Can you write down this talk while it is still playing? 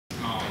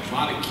a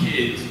lot of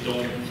kids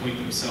don't point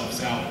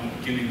themselves out in the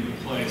beginning of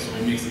the play, so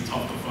it makes it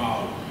tough to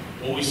follow.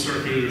 Always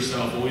circle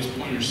yourself, always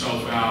point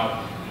yourself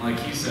out. Like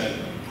he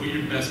said, put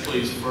your best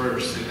plays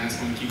first, and that's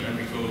going to keep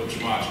every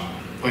coach watching.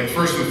 Like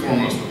first and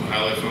foremost with the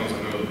highlight films,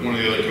 I know one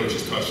of the other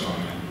coaches touched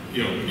on it.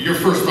 You know, your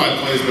first 5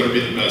 plays better be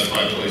the best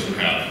 5 plays you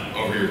have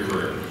over your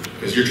career,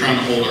 because you're trying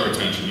to hold our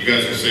attention. You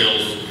guys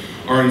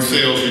are in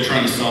sales, you're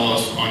trying to sell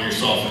us on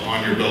yourself,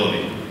 on your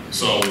ability.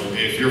 So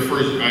if your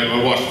first,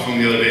 I watched a film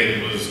the other day,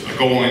 it was a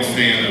goal line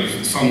stand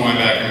of some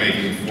linebacker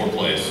making 4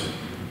 plays.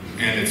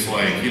 And it's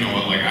like, you know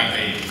what, like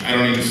I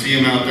don't even see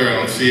him out there, I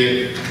don't see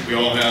it. We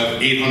all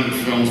have 800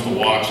 films to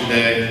watch a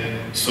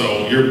day.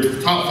 So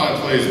your top 5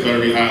 plays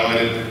better be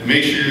highlighted.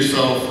 Make sure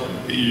yourself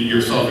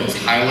is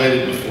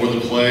highlighted before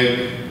the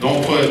play.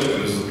 Don't put,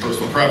 this is a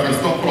personal preference,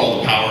 don't put all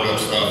the powered up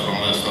stuff and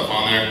all that stuff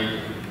on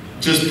there.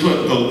 Just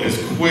put as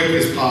quick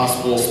as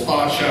possible,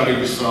 spot shout at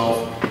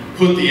yourself,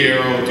 put the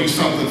arrow, do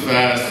something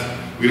fast.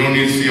 We don't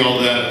need to see all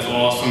that, it's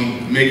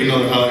awesome. Make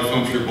another highlight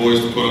film for your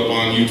boys to put up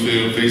on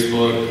YouTube,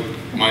 Facebook,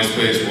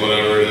 MySpace,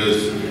 whatever it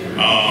is.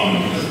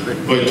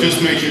 But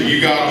just make sure you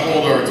gotta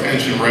hold our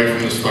attention right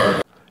from the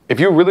start. If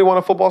you really want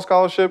a football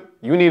scholarship,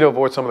 you need to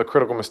avoid some of the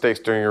critical mistakes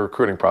during your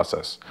recruiting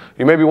process.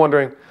 You may be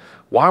wondering,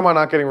 why am I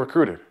not getting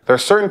recruited? There are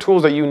certain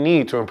tools that you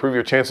need to improve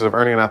your chances of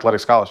earning an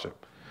athletic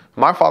scholarship.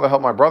 My father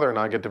helped my brother and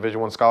I get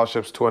Division I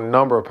scholarships to a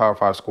number of Power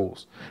 5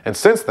 schools. And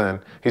since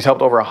then, he's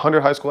helped over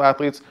 100 high school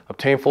athletes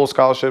obtain full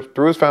scholarships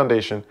through his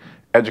foundation,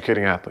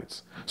 Educating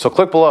Athletes. So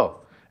click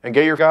below and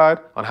get your guide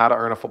on how to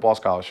earn a football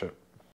scholarship.